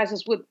driver's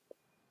license with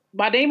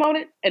my name on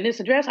it and this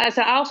address. I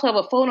said, I also have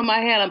a phone in my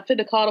hand. I'm fit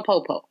to call the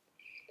popo.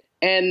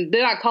 And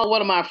then I called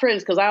one of my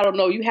friends because I don't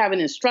know, you haven't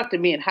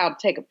instructed me in how to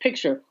take a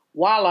picture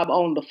while I'm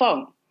on the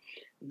phone.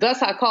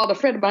 Thus, I called a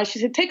friend of mine. She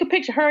said, take a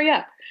picture, hurry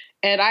up.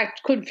 And I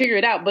couldn't figure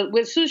it out. But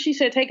as soon as she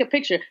said, take a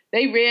picture,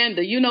 they ran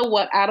the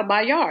you-know-what out of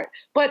my yard.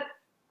 But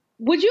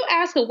would you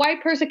ask a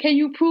white person, can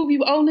you prove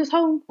you own this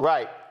home?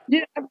 Right.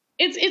 Yeah,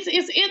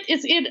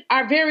 it's in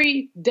our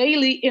very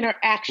daily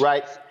interactions.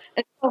 Right.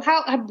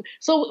 And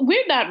so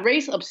we're not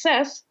race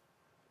obsessed.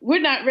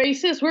 We're not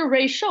racist. We're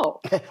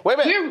racial. Wait a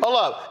minute. Hold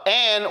up.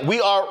 And we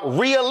are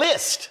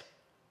realist.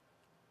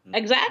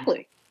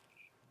 Exactly.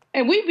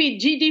 And we'd be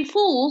GD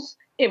fools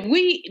if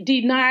we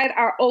denied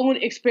our own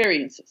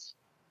experiences.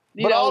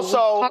 But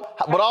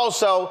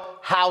also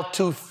how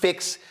to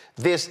fix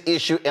this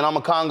issue in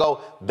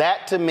Congo.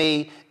 That to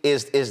me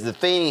is the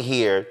thing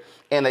here.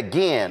 And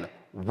again,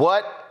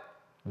 what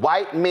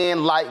white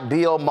men like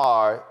Bill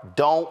Maher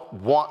don't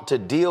want to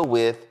deal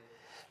with,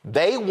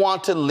 they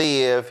want to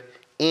live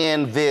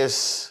in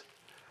this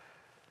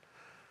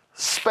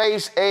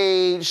space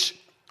age.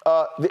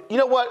 You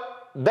know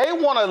what? They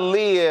want to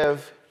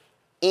live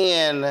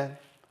in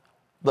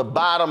the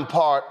bottom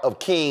part of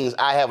King's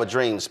I Have a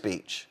Dream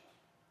speech.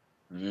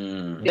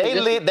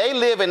 They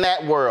live in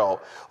that world.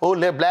 Oh,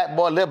 little black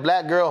boy, little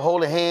black girl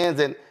holding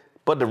hands.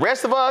 But the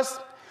rest of us,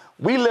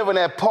 we live in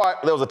that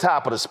part that was the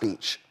top of the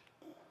speech.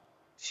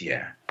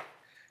 Yeah,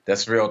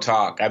 that's real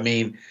talk. I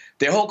mean,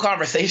 their whole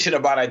conversation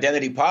about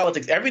identity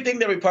politics, everything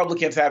the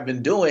Republicans have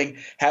been doing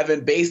have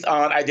been based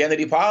on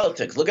identity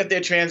politics. Look at their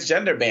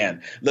transgender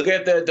ban. Look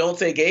at the Don't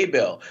Say Gay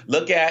bill.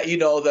 Look at,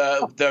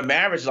 the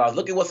marriage laws.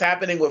 Look at what's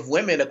happening with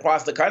women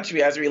across the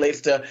country as it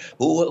relates to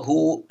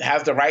who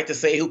has the right to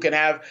say who can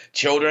have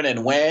children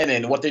and when,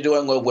 and what they're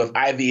doing with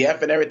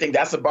IVF and everything.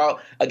 That's about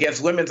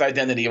against women's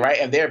identity, right?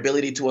 And their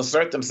ability to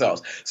assert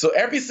themselves. So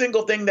every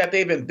single thing that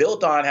they've been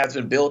built on has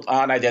been built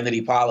on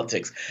identity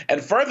politics.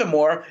 And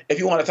furthermore, if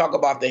you want to talk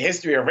about the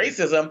history of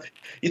racism,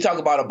 you talk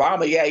about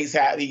Obama. Yeah,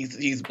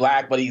 he's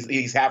black, but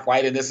he's half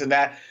white and this and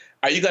that.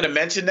 Are you going to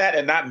mention that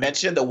and not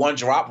mention the one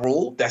drop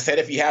rule that said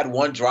if you had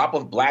one drop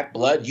of black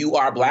blood, you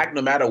are black,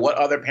 no matter what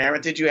other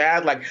parentage you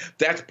had? Like,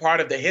 that's part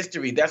of the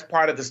history. That's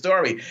part of the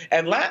story.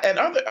 And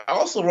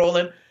also,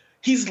 Roland,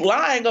 he's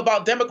lying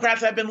about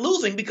Democrats have been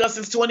losing because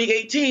since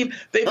 2018,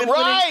 they've been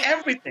winning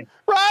everything.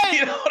 Right.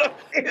 You know what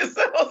I mean?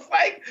 So it's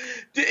like,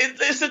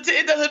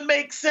 it doesn't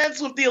make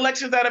sense with the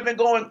elections that have been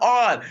going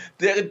on.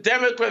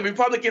 The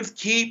Republicans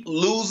keep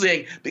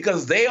losing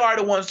because they are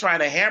the ones trying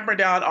to hammer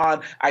down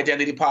on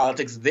identity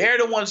politics. They're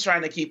the ones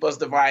trying to keep us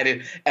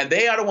divided, and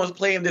they are the ones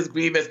playing this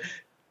grievance.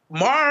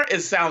 Maher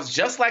sounds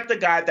just like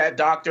that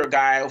doctor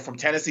guy from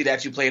Tennessee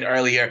that you played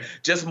earlier,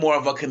 just more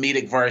of a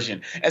comedic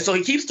version. And so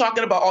he keeps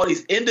talking about all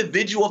these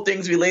individual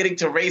things relating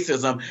to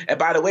racism. And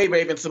by the way,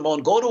 Raven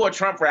Simone, go to a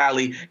Trump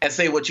rally and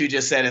say what you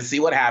just said and see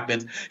what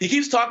happens. He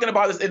keeps talking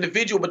about this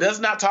individual, but does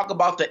not talk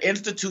about the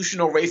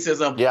institutional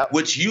racism,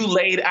 which you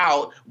laid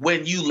out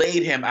when you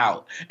laid him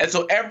out. And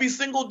so every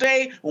single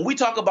day, when we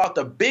talk about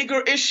the bigger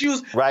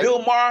issues,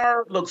 Bill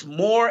Maher looks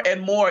more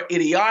and more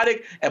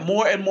idiotic and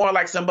more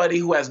like somebody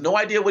who has no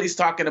idea what he's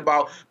talking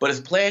about, but is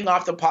playing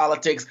off the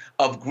politics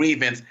of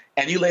grievance,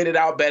 and you laid it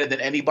out better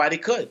than anybody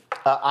could.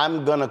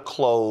 I'm going to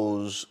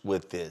close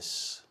with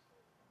this.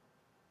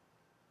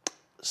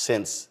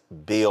 Since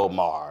Bill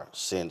Maher,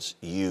 since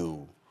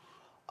you,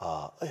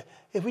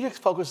 if we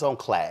just focus on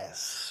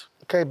class,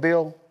 okay,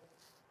 Bill?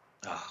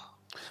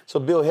 So,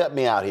 Bill, help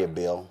me out here,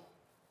 Bill.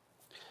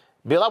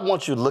 Bill, I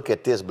want you to look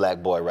at this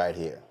black boy right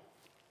here.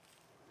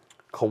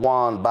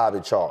 Kawan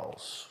Bobby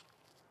Charles,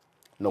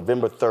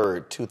 November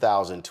 3rd,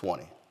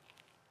 2020.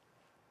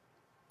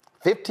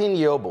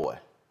 15-year-old boy.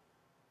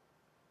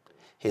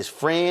 His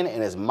friend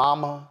and his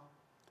mama,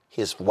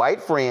 his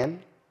white friend,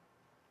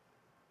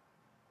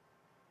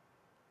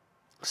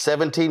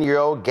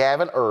 17-year-old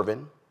Gavin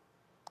Irvin,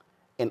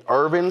 and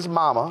Irvin's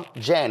mama,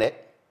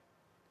 Janet,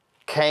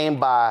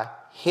 came by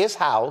his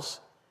house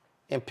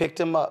and picked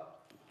him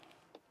up.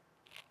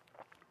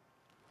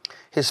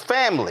 His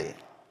family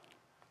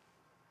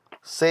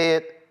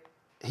said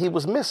he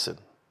was missing.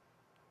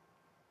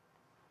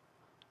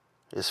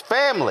 His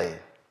family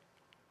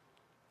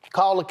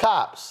called the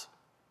cops.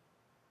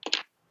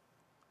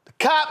 The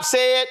cops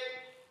said,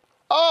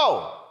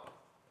 oh,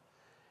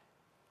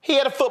 he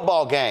had a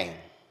football game.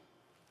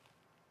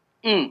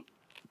 3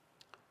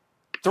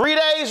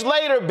 days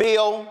later,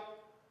 Bill,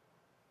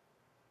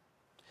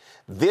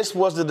 this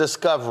was the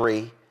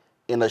discovery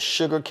in a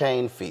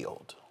sugarcane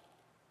field.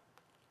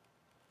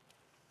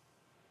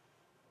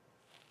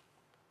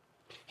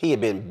 He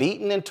had been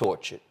beaten and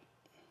tortured.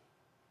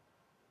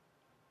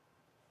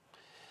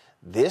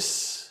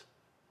 This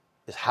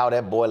is how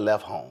that boy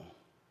left home.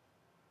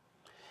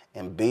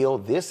 And Bill,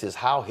 this is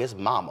how his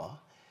mama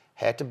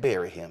had to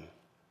bury him.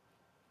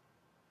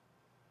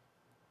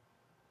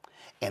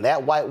 And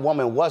that white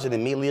woman wasn't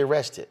immediately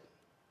arrested.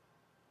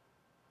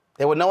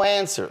 There were no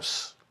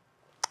answers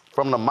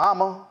from the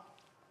mama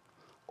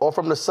or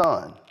from the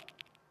son.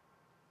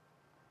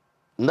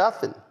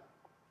 Nothing.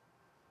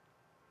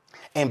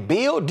 And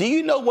Bill, do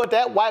you know what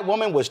that white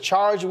woman was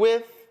charged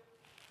with?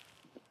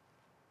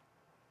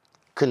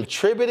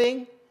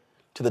 Contributing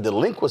to the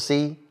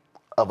delinquency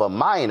of a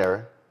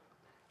minor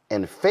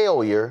and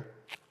failure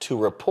to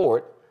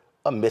report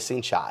a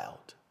missing child.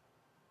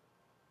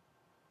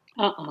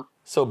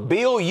 So,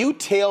 Bill, you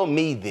tell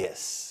me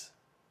this,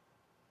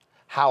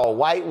 how a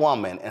white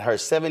woman and her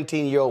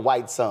 17-year-old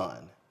white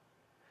son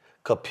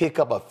could pick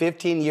up a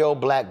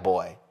 15-year-old black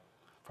boy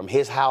from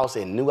his house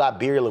in New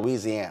Iberia,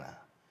 Louisiana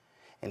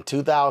in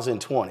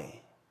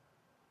 2020,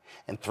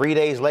 and 3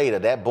 days later,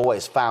 that boy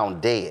is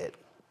found dead.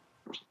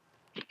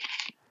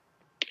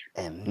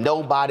 And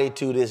nobody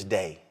to this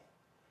day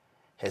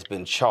has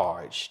been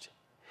charged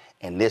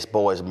in this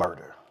boy's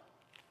murder.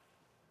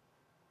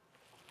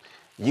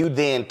 You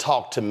then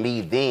talk to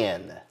me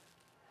then,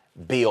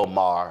 Bill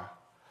Maher,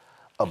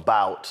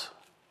 about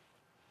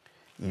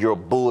your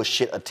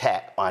bullshit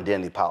attack on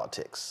identity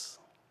politics.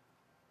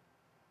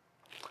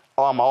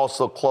 I'm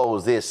also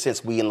close this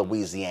since we in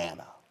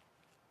Louisiana.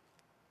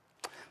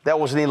 There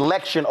was an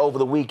election over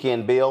the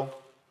weekend, Bill.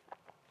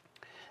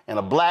 And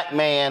a black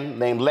man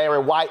named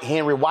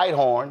Henry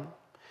Whitehorn,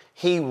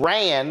 he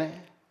ran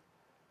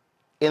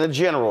in a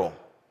general.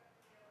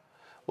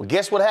 Well,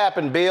 guess what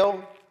happened,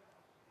 Bill?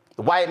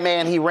 The white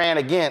man he ran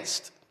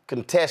against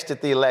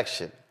contested the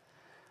election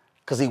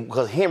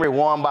because Henry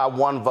won by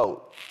 1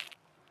 vote.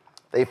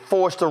 They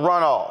forced a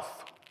runoff.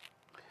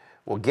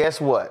 Well, guess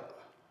what?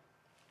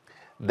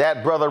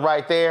 That brother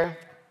right there,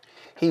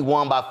 he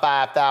won by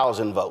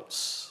 5,000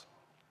 votes.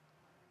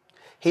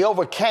 He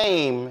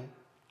overcame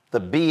the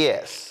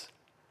BS.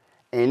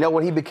 And you know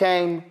what he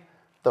became?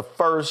 The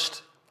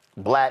first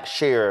black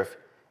sheriff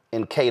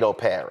in Cato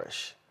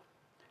Parish.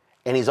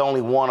 And he's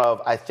only one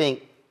of, I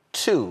think,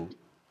 2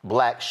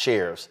 black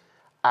sheriffs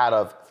out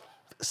of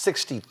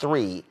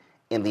 63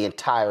 in the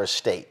entire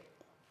state.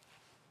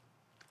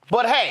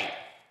 But hey,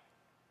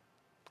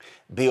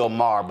 Bill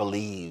Maher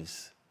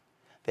believes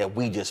that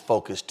we just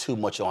focus too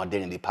much on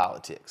identity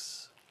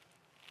politics.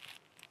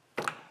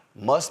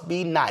 Must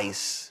be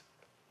nice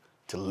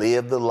to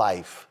live the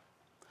life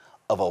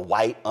of a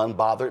white,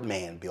 unbothered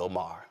man, Bill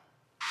Maher.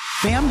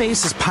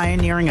 Fanbase is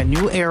pioneering a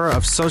new era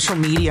of social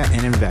media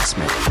and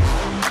investment.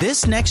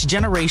 This next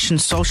generation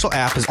social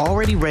app has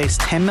already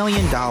raised $10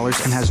 million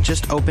and has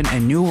just opened a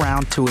new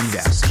round to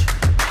invest.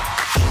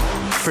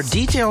 For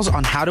details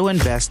on how to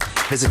invest,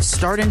 visit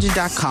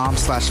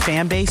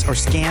startengine.com/fanbase or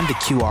scan the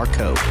QR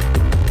code.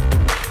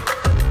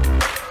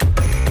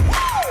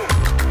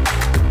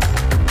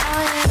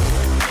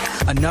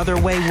 Another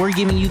way we're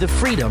giving you the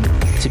freedom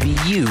to be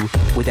you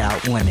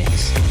without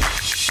limits.